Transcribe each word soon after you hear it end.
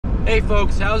Hey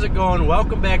folks, how's it going?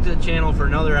 Welcome back to the channel for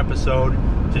another episode.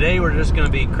 Today we're just going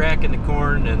to be cracking the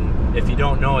corn, and if you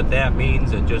don't know what that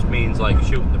means, it just means like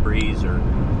shooting the breeze or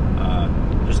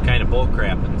just kind of bull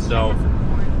crapping. So,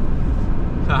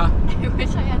 I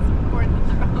wish I had some corn to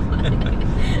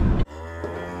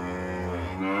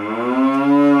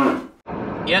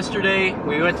throw. Yesterday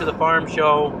we went to the farm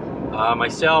show.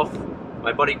 Myself,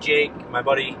 my buddy Jake, my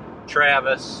buddy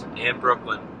Travis, and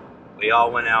Brooklyn. We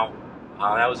all went out.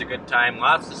 That was a good time.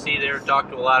 Lots to see there. Talked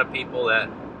to a lot of people that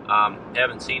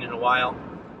haven't seen in a while.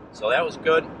 So that was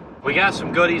good. We got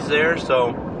some goodies there.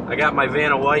 So I got my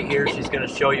Vanna White here. She's going to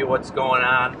show you what's going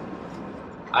on.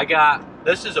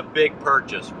 This is a big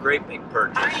purchase. Great big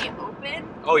purchase. Already open?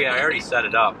 Oh yeah, I already set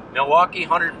it up. Milwaukee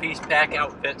 100-piece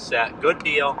Packout pit set. Good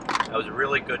deal. That was a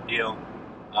really good deal.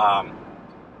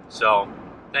 So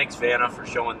thanks Vanna for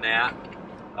showing that.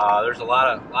 There's a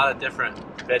lot of different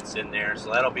bits in there,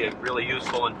 so that'll be really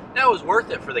useful. And that was worth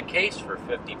it for the case for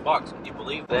 50 bucks. Can you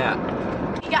believe that?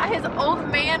 He got his old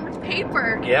man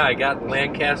paper. Yeah, I got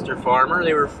Lancaster Farmer.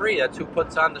 They were free. That's who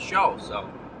puts on the show. So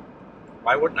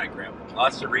why wouldn't I grab them?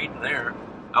 Lots of reading there.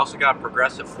 I also got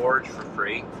Progressive Forge for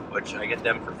free, which I get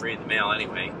them for free in the mail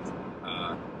anyway.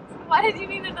 Why did you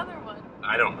need another one?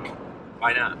 I don't know.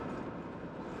 Why not?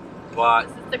 But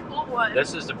this is the cool one.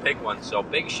 This is the big one. So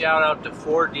big shout out to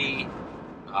 4D.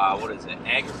 What is it?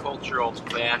 Agricultural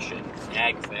Fashion,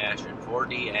 Ag Fashion,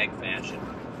 4D Ag Fashion.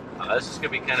 This is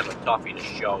going to be kind of a toughie to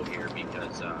show here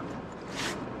because,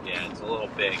 yeah, it's a little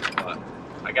big. But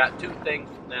I got two things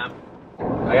from them.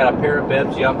 I got a pair of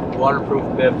bibs, yep,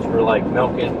 waterproof bibs for like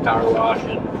milking, power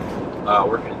washing,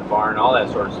 working in the barn, all that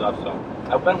sort of stuff. So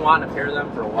I've been wanting a pair of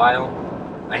them for a while.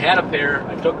 I had a pair.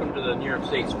 I took them to the New York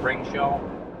State Spring Show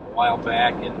a while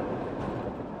back, and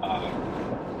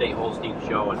State Holstein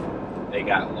Show, and they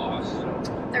got lost.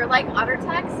 So. They're like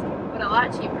Ottertex, but a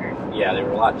lot cheaper. Yeah, they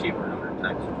were a lot cheaper than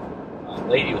Ottertex.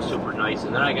 Lady was super nice,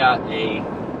 and then I got a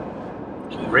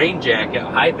rain jacket, a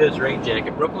Hi-Vis rain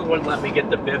jacket. Brooklyn wouldn't let me get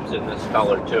the bibs in this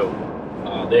color too.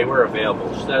 They were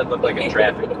available. She said it looked like a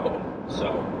traffic cone.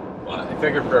 So, I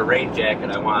figured for a rain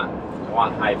jacket, I want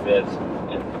Hi-Vis,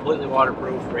 and completely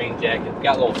waterproof rain jacket. It's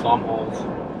got little thumb holes,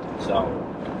 so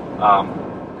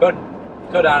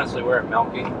could honestly wear it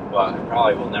milking, but I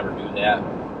probably will never do that.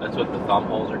 That's what the thumb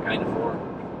holes are kind of for.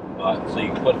 So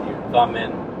you can put your thumb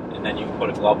in, and then you can put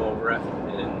a glove over it,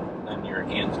 and then your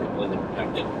hand's completely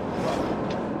protected. But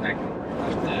I'm not gonna worry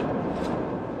about that.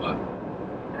 But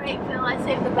alright, Phil, I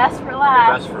saved the best for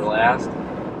last. The best for last.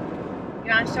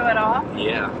 You want to show it off?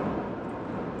 Yeah.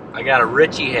 I got a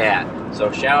Richie hat.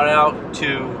 So shout out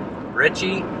to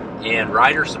Richie and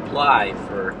Rider Supply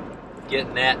for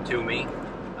getting that to me.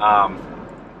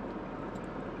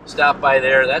 Stop by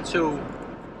there. That's who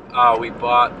we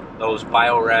bought those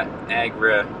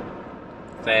Agri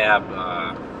Fab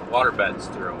water beds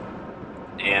through.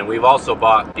 And we've also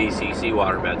bought DCC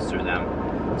water beds through them.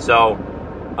 So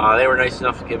they were nice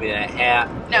enough to give me that hat.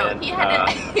 No, and, he had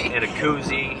and a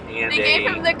koozie. And they gave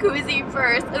him the koozie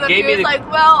first, and then he was like,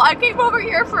 well, I came over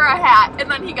here for a hat, and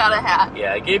then he got a hat.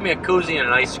 Yeah, they gave me a koozie and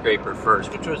an ice scraper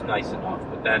first, which was nice enough.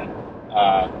 But then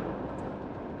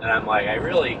I'm like, I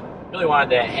really wanted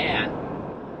that hat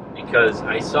because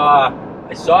I saw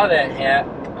that hat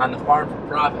on the Farm for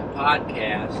Profit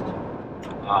podcast.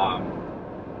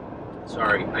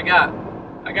 Sorry, I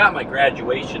got my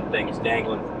graduation things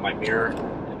dangling from my mirror,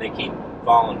 and they keep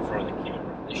falling in front of the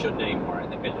camera. They shouldn't anymore. I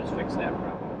think I just fixed that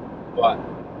problem. But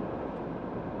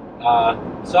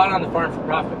saw it on the Farm for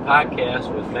Profit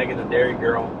podcast with Megan the Dairy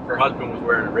Girl. Her husband was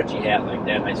wearing a Richie hat like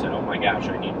that, and I said, oh my gosh,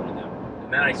 I need one of them.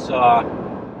 And then I saw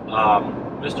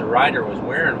Mr. Ryder was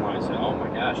wearing one. I said, oh my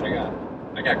gosh, I got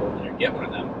to go over there and get one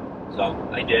of them. So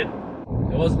I did.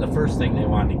 It wasn't the first thing they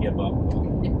wanted to give up.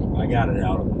 I got it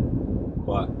out of them.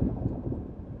 But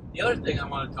the other thing I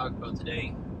want to talk about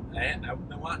today, I've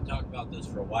been wanting to talk about this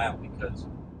for a while because,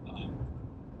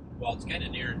 well, it's kind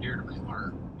of near and dear to my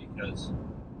heart because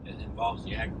it involves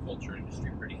the agriculture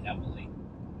industry pretty heavily.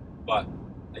 But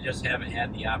I just haven't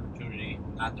had the opportunity,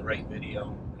 not the right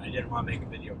video. I didn't want to make a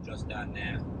video just on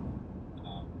that.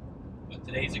 But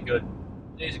today's a good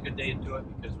day to do it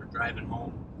because we're driving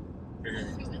home.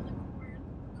 Shooting the corn.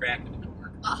 Cracking the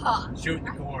corn. Shooting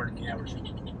the corn. Yeah, we're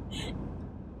shooting the corn.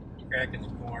 Cracking the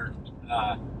corn.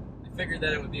 I figured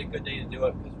that it would be a good day to do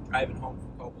it because we're driving home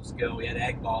from Copelskill. We had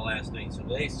ag ball last night, so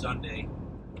today's Sunday.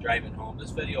 Driving home.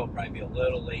 This video will probably be a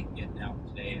little late getting out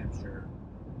today, I'm sure.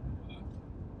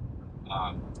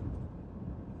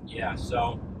 Yeah, so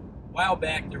a while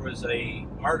back there was a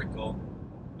article.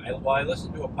 I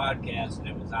listened to a podcast and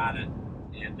it was on it,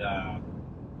 and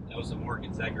that was the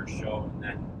Morgan Zegger show, and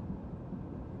then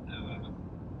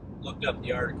looked up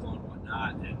the article and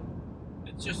whatnot, and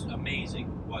it's just amazing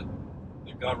what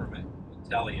the government will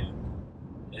tell you,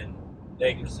 and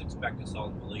they just expect us all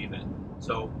to believe it.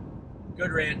 So,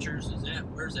 Good Ranchers,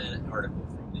 where's that article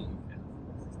from that you have?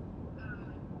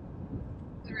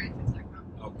 GoodRanchers.com.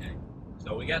 Okay.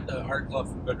 So we got the article up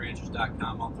from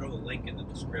GoodRanchers.com. I'll throw the link in the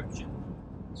description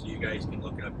so you guys can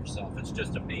look it up yourself. It's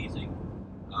just amazing.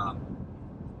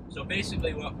 So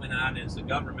basically what went on is the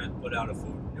government put out a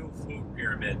new food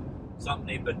pyramid, something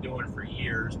they've been doing for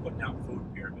years, putting out food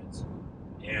pyramids.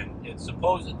 And it's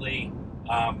supposedly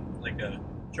like a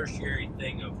tertiary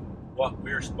thing of what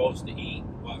we're supposed to eat,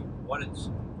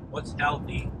 what's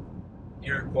healthy,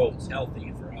 air quotes,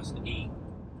 healthy for us to eat.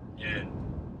 And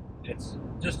it's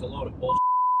just a load of bullshit,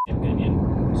 in my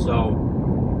opinion. So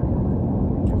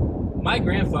my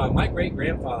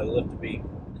great-grandfather lived to be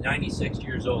 96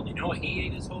 years old. You know what he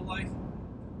ate his whole life?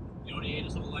 You know what he ate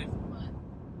his whole life? What?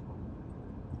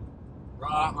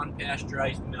 Raw,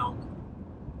 unpasteurized milk,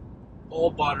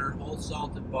 whole butter, whole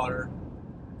salted butter,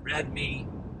 red meat,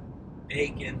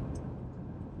 bacon,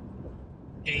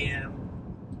 ham,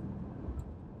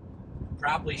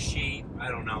 probably sheep, I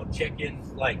don't know, chicken.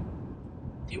 Like,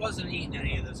 he wasn't eating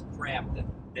any of this crap that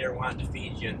they're wanting to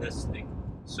feed you in this thing.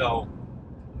 So,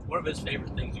 one of his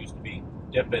favorite things used to be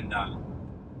dipping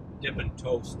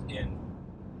toast in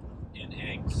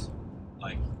eggs.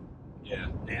 Like, yeah,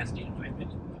 nasty in my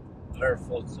opinion, but whatever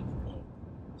floats the boat.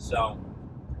 So,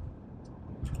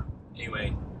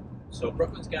 anyway, so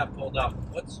Brooklyn's got pulled up.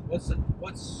 What's a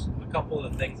couple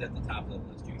of the things at the top of the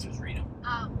list? You can just read them.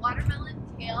 Watermelon,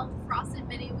 kale, frosted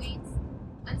mini wheats,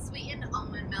 unsweetened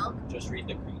almond milk. Just read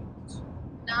the green ones.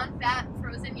 Non-fat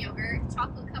frozen yogurt,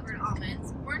 chocolate-covered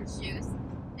almonds, orange juice,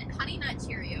 and honey nut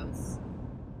Cheerios.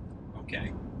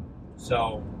 Okay,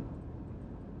 so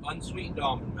unsweetened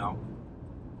almond milk.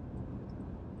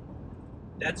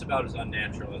 That's about as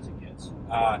unnatural as it gets.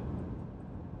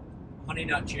 Honey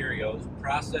nut Cheerios,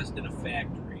 processed in a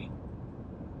factory.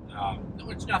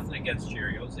 It's nothing against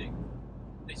Cheerios.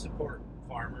 They support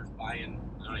farmers buying.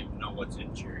 I don't even know what's in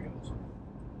Cheerios,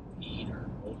 peat or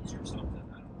oats or something.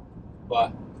 I don't know.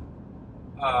 But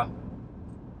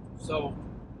so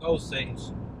those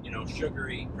things,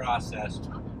 sugary, processed.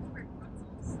 Chocolate-covered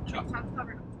pretzels.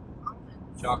 Chocolate-covered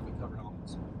almonds. Chocolate-covered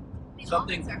almonds.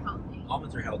 Almonds are healthy.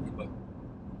 Almonds are healthy, but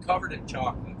covered in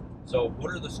chocolate. So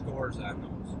what are the scores on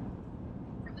those?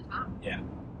 From the top? Yeah.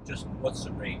 Just what's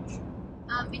the range?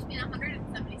 Between 100 and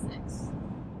 76.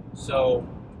 So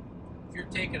if you're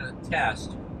taking a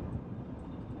test,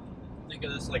 think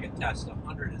of this like a test.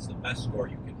 100 is the best score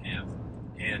you can have.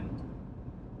 And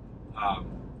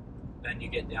then you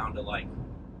get down to like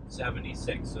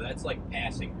 76. So that's like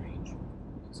passing range.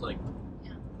 It's like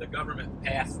the government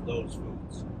passed those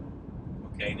foods.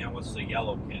 Okay, now what's the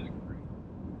yellow category?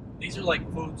 These are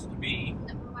like foods to be...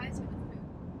 Supervised with food.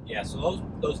 Yeah, so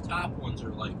those top ones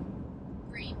are like...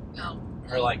 Green, go.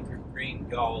 Are like green,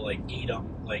 go, like eat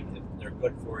them, like they're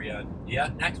good for you. The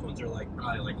next ones are like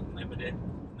probably like limited.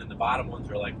 And then the bottom ones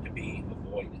are like to be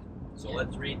avoided. So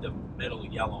let's read the middle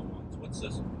yellow ones. What's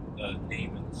the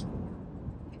name of the score?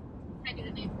 Can I do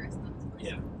the name first?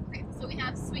 Yeah. Okay, so we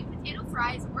have sweet potato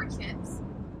fries or chips.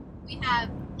 We have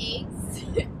eggs.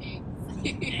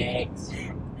 Eggs.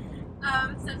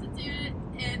 Substituted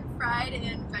and fried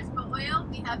in vegetable oil.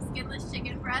 We have skinless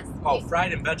chicken breast.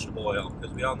 Fried in vegetable oil,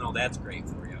 because we all know that's great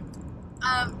for you.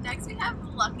 Next we have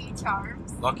Lucky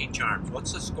Charms. Lucky Charms.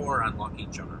 What's the score on Lucky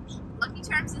Charms? Lucky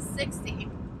Charms is 60.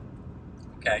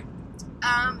 Okay.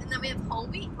 And then we have whole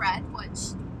wheat bread, which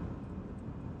is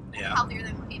healthier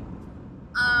than wheat.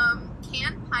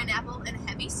 Canned pineapple and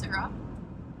heavy syrup.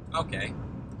 Okay.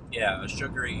 Yeah, a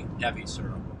sugary heavy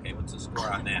syrup. Okay, what's the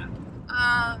score on that?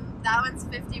 That one's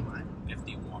 51.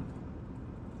 51.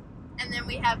 And then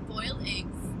we have boiled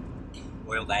eggs.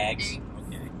 Boiled eggs?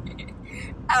 Okay.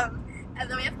 And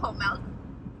then we have whole milk.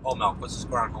 Whole milk. What's the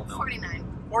score on whole milk? 49.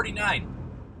 49.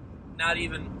 Not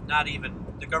even.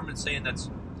 The government's saying that's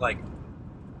like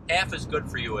half as good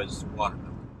for you as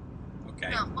watermelon. Okay.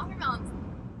 No, watermelon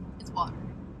is water.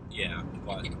 Yeah,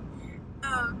 but.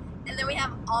 And then we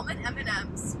have almond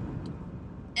M&Ms.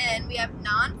 And we have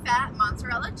non-fat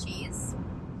mozzarella cheese.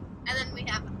 And then we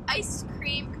have ice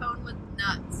cream cone with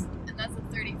nuts. And that's a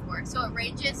 34. So it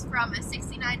ranges from a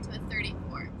 69 to a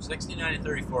 34. 69 and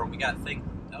 34. We got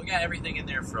everything in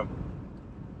there from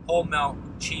whole milk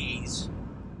cheese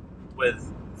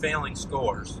with failing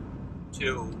scores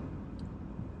to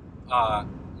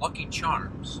Lucky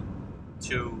Charms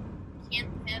to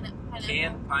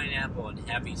canned pineapple and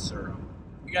heavy syrup.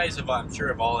 You guys have, I'm sure,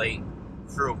 have all ate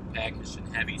fruit packaged in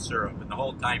heavy syrup, and the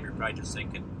whole time you're probably just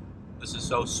thinking, this is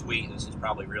so sweet, this is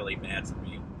probably really bad for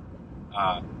me.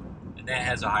 And that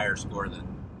has a higher score than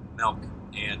milk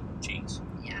and cheese.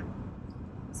 Yeah.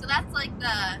 So that's like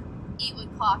the eat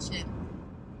with caution.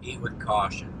 Eat with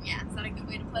caution. Yeah, is that a good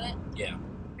way to put it? Yeah.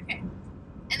 Okay.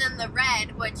 And then the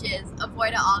red, which is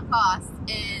avoid at all costs,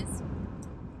 is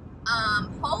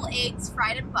whole eggs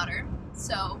fried in butter.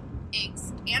 So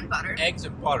eggs and butter. Eggs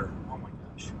and butter. Oh my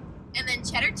gosh. And then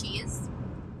cheddar cheese.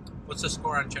 What's the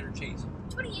score on cheddar cheese?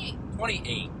 28.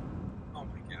 28. Oh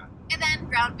my god. And then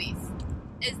ground beef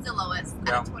is the lowest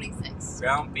at 26.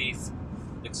 Ground beef.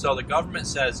 And so the government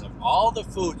says of all the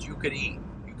foods you could eat,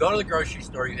 you go to the grocery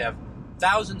store, you have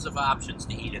thousands of options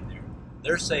to eat in there.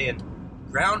 They're saying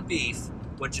ground beef,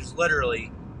 which is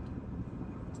literally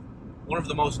one of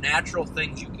the most natural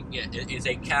things you can get. It is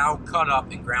a cow cut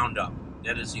up and ground up.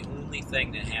 That is the only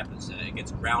thing that happens. It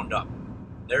gets ground up.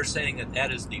 They're saying that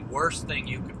that is the worst thing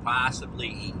you could possibly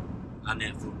eat on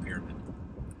that food pyramid.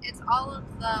 It's all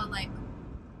of the like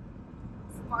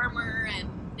farmer and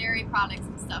dairy products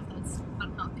and stuff that's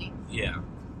unhealthy. Yeah.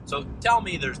 So tell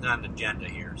me there's not an agenda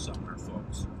here somewhere,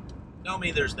 folks. Tell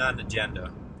me there's not an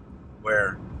agenda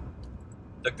where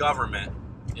the government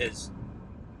is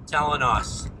telling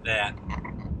us that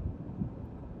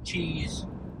cheese,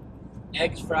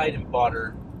 eggs fried in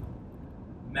butter,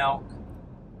 milk,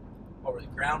 or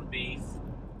ground beef,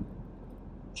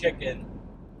 chicken,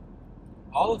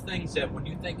 all the things that when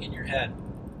you think in your head,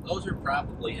 those are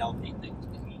probably healthy things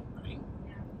to eat, right?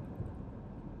 Yeah.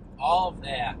 All of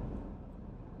that,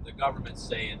 the government's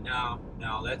saying, no,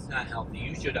 that's not healthy.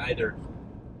 You should either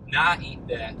not eat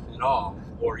that at all,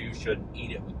 or you should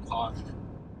eat it with caution.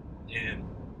 And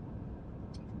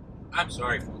I'm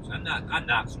sorry, folks. I'm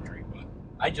not sorry, but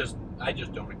I just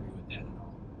don't agree with that at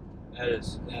all. That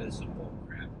is some bull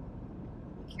crap.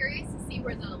 I'm curious to see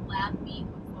where the lab meat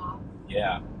would fall.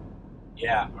 Yeah,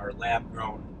 our lab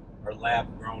grown,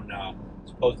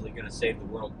 supposedly going to save the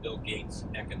world. Bill Gates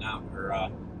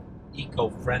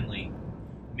eco-friendly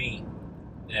meat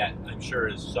that I'm sure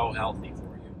is so healthy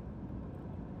for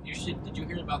you. Did you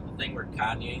hear about the thing where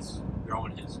Kanye's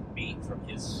growing his meat from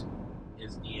his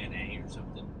DNA or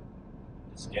something?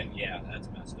 Yeah, that's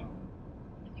messed up.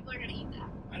 People are gonna eat that.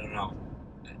 I don't know.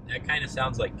 That kind of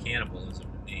sounds like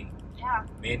cannibalism to me. Yeah.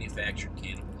 Manufactured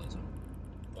cannibalism.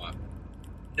 But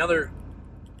another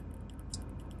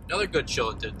good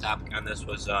show to the topic on this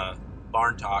was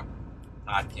Barn Talk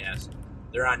podcast.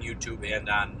 They're on YouTube and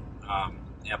on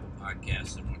Apple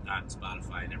Podcasts and whatnot,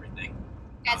 Spotify and everything.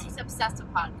 Guys, he's obsessed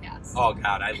with podcasts. Oh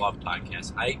God, I love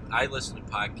podcasts. I listen to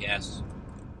podcasts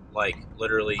like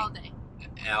literally all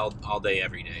day,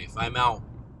 every day. If I'm out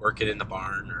working in the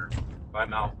barn, or if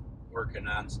I'm out working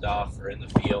on stuff, or in the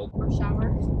field,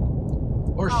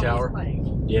 Or shower.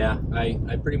 Yeah,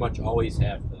 I pretty much always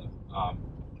have a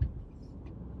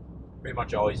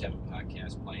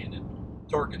podcast playing. And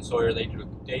Torque and Sawyer, they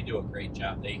do a great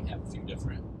job. They have a few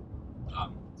different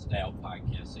style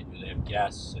podcasts they do. They have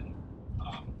guests and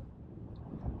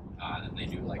they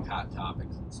do like hot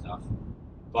topics and stuff.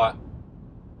 But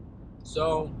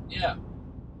so yeah,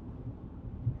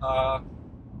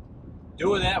 do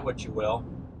with that what you will.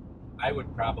 I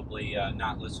would probably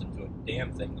not listen to a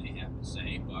damn thing they have to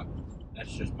say, but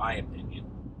that's just my opinion.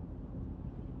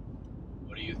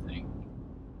 What do you think?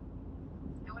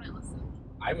 I wouldn't listen.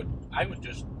 I would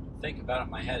just think about it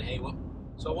in my head. Hey,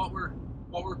 what were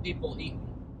people eating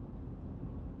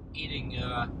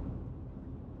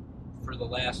for the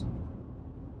last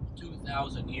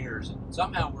 2,000 years, and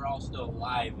somehow we're all still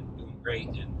alive and doing great.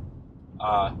 And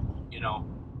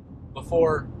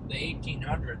before the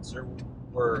 1800s, there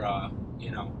were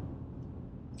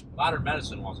modern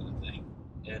medicine wasn't a thing,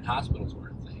 and hospitals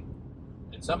weren't a thing,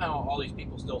 and somehow all these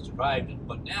people still survived.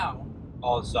 But now,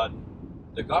 all of a sudden,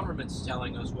 the government's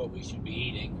telling us what we should be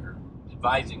eating, or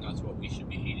advising us what we should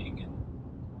be eating, and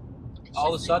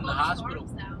all of a sudden the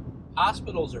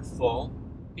hospitals are full.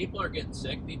 People are getting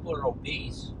sick. People are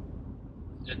obese.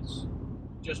 It's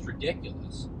just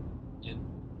ridiculous,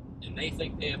 and they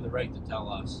think they have the right to tell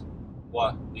us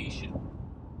what we should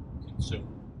consume.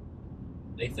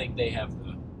 They think they have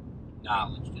the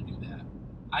knowledge to do that.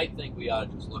 I think we ought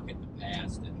to just look at the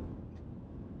past and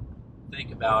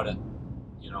think about it.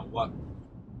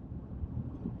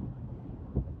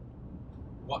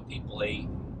 What people ate,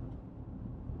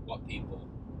 what people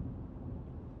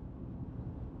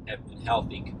have been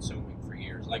healthy consuming for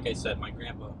years. Like I said, my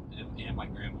grandpa and my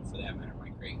grandma, for that matter, my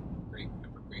great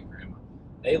grandma,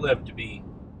 they lived to be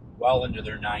well into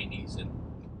their 90s, and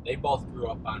they both grew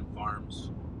up on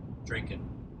farms, drinking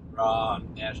raw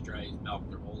and pasteurized milk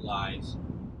their whole lives,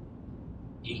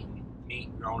 eating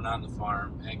meat grown on the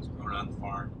farm, eggs grown on the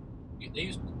farm, They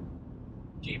used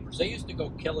jeepers. They used to go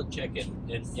kill a chicken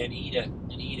and eat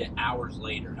it hours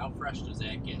later. How fresh does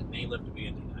that get? And they live to be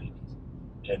in their 90s.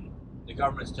 And the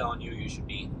government's telling you should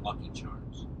be eating Lucky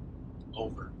Charms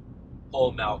over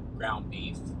whole milk, ground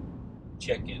beef,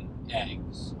 chicken,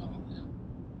 eggs, all that.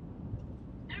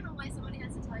 I don't know why somebody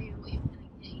has to tell you what you can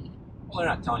and can't eat. Well, they're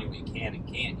not telling you what you can and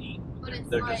can't eat. But it's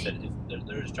They're like,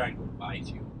 just trying to advise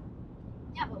you.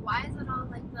 yeah, but why is it all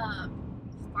like the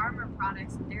farmer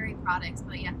products and dairy products,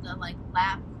 but yet the like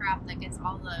lab crap that gets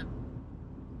all the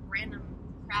random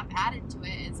crap added to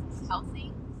it is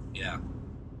healthy? Yeah.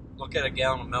 Look at a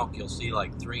gallon of milk. You'll see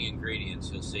like 3 ingredients.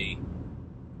 You'll see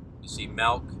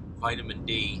milk, vitamin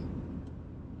D,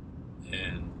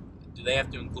 and do they have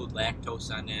to include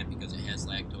lactose on that because it has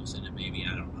lactose in it? Maybe,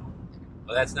 I don't know.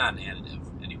 Well, that's not an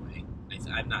additive anyway.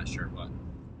 I'm not sure, but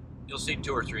you'll see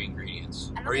 2 or 3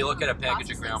 ingredients. Or you look at a package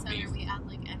of ground beef. We add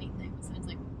like anything besides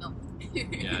like milk.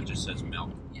 Yeah, it just says milk.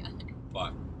 Yeah.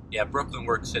 But yeah, Brooklyn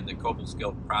works at the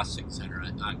Cobbleskilled Processing Center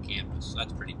on campus, so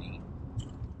that's pretty neat.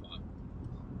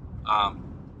 But,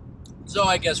 so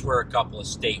I guess we're a couple of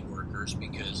state workers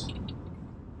because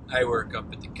I work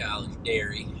up at the college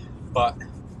dairy. But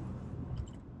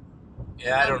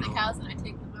yeah, I don't know. The cows and I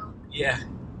take the milk.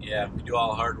 Yeah, we do all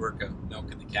the hard work of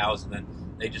milking the cows, and then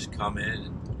they just come in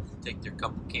and take their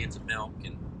couple cans of milk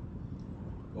and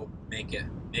go make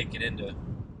it into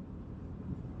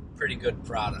pretty good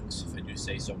products, if I do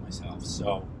say so myself.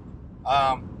 So,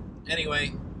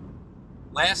 anyway,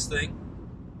 last thing.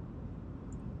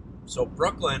 So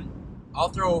Brooklyn, I'll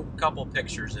throw a couple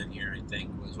pictures in here, I think,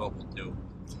 is what we'll do.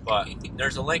 But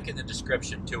there's a link in the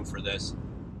description, too, for this.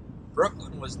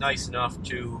 Brooklyn was nice enough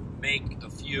to make a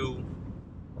few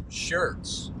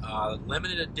shirts,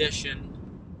 limited edition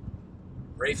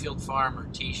Rayfield Farmer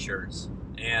t-shirts.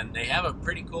 And they have a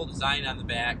pretty cool design on the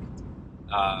back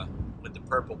with the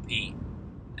purple Pete.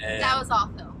 And that was all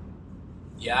Phil.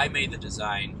 yeah, I made the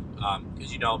design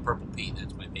because, Purple Pete,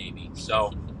 that's my baby.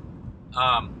 So,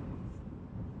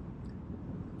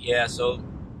 yeah, so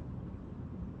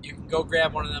you can go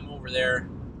grab one of them over there.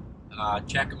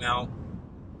 Check them out.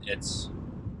 It's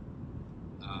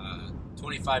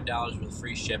 $25 with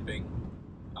free shipping.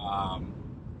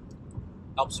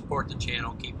 Help support the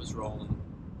channel, keep us rolling.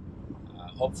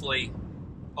 Hopefully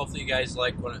you guys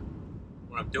like what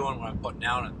I'm doing, what I'm putting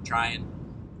out. I'm trying.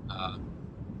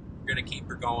 We're gonna keep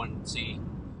her going and see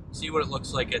what it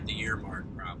looks like at the year mark.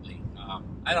 Probably.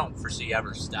 I don't foresee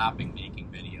ever stopping making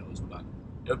videos, but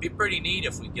it would be pretty neat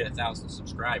if we get 1,000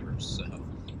 subscribers. So,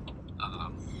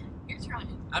 You're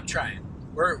trying. I'm trying.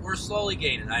 We're slowly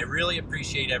gaining. I really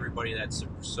appreciate everybody that's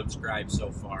subscribed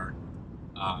so far.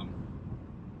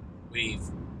 We've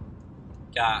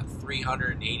got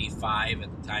 385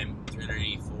 at the time,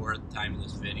 384 at the time of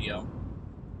this video.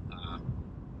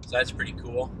 So that's pretty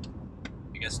cool.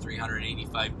 I guess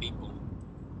 385 people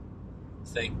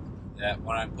think that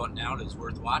what I'm putting out is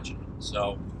worth watching.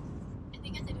 So I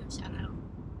think I have to do a shout out.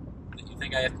 you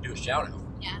think I have to do a shout out?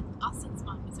 Yeah, Austin's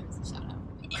mom deserves a shout out.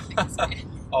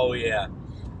 Oh yeah.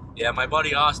 Yeah, my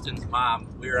buddy Austin's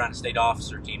mom, we were on a state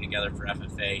officer team together for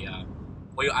FFA.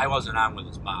 I wasn't on with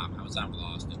his mom, I was on with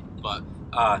Austin. But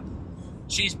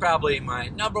she's probably my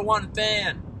 #1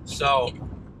 fan. So,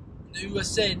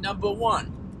 USA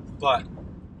 #1. But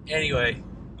anyway,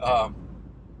 so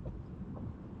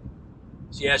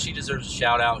yeah, she deserves a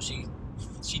shout out. She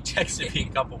texted me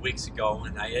a couple weeks ago,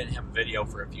 and I didn't have a video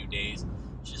for a few days.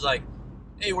 She's like,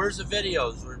 "Hey, where's the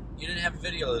videos? You didn't have a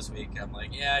video this week." I'm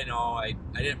like, "Yeah, I know. I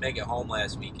didn't make it home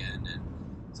last weekend, and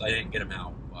so I didn't get them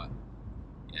out." But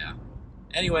yeah.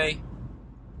 Anyway,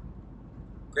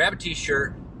 grab a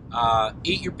t-shirt,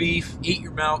 eat your beef, eat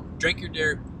your milk, drink your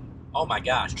dairy. Oh my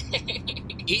gosh.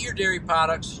 Eat your dairy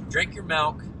products, drink your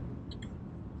milk,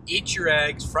 eat your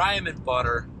eggs, fry them in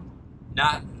butter,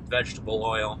 not in vegetable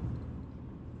oil.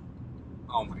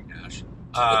 Oh my gosh.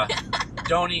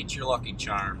 Don't eat your Lucky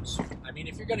Charms. I mean,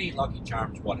 if you're going to eat Lucky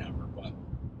Charms, whatever, but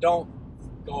don't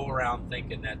go around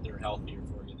thinking that they're healthier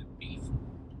for you than beef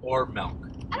or milk.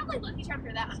 I don't like Lucky Charms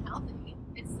are that unhealthy.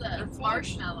 It's They're the full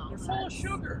marshmallow. They're full of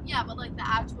sugar. Yeah, but like the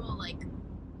actual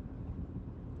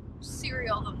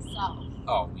cereal themselves.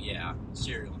 Oh yeah,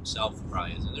 cereal itself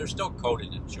probably isn't. They're still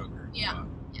coated in sugar. Yeah,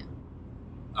 but,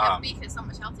 yeah. Beef is so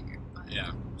much healthier. But,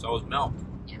 yeah, so is milk.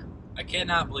 Yeah. I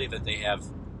cannot believe that they have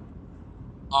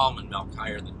almond milk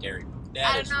higher than dairy milk.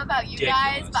 I don't know about you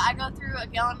guys, but I go through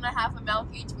 1.5 gallons of milk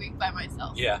each week by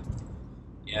myself. Yeah.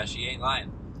 Yeah, she ain't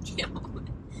lying.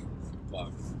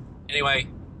 But anyway,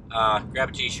 grab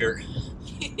a t-shirt.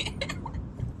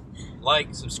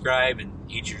 Like, subscribe, and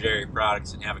eat your dairy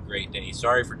products, and have a great day.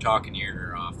 Sorry for talking your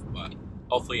ear off, but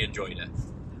hopefully you enjoyed it.